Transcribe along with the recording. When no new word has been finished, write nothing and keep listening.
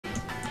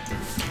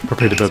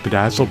Prepare to be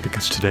bedazzled,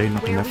 because today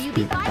not enough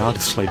being God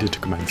is slated to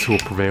commence. Who will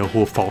prevail, who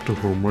will falter,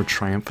 who will emerge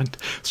triumphant?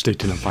 Stay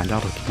tuned and find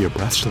out. I'll keep you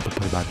abreast of the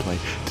play-by-play.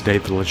 Today,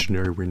 the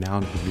legendary,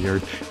 renowned,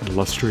 revered,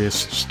 illustrious,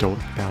 stoic,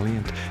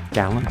 valiant,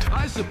 gallant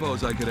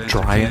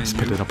Jiraiya is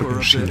pitted up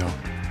against Shino.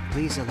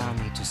 Please allow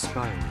me to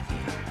spar with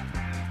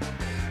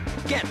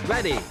you. Get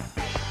ready!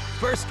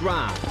 First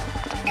round.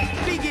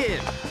 Begin!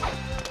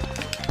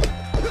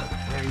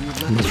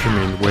 You must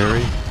remain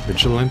wary,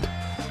 vigilant,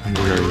 and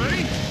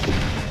weary.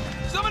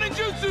 Summoning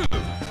jutsu!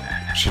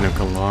 Shino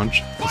can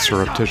launch the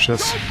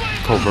surreptitious,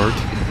 covert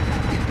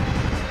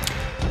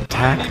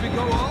attack.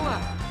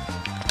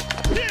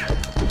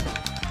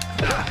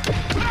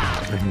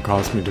 It can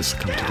cause me to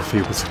succumb to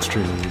defeat with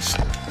extreme ease.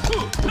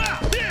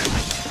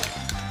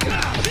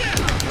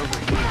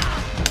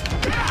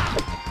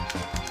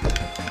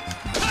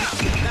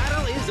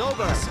 Battle is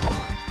over!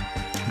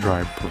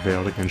 Jiraiya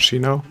prevailed against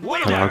Shino.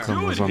 The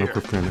outcome was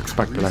unequivocally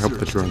unexpected. I hope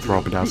that you're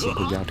enthralled, bedazzled,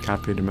 out,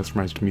 caffeinated,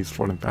 mesmerized, amused,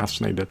 and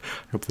fascinated.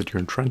 I hope that you're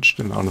entrenched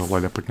in the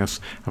unalloyed epicness.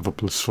 Have a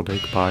blissful day.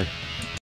 Goodbye.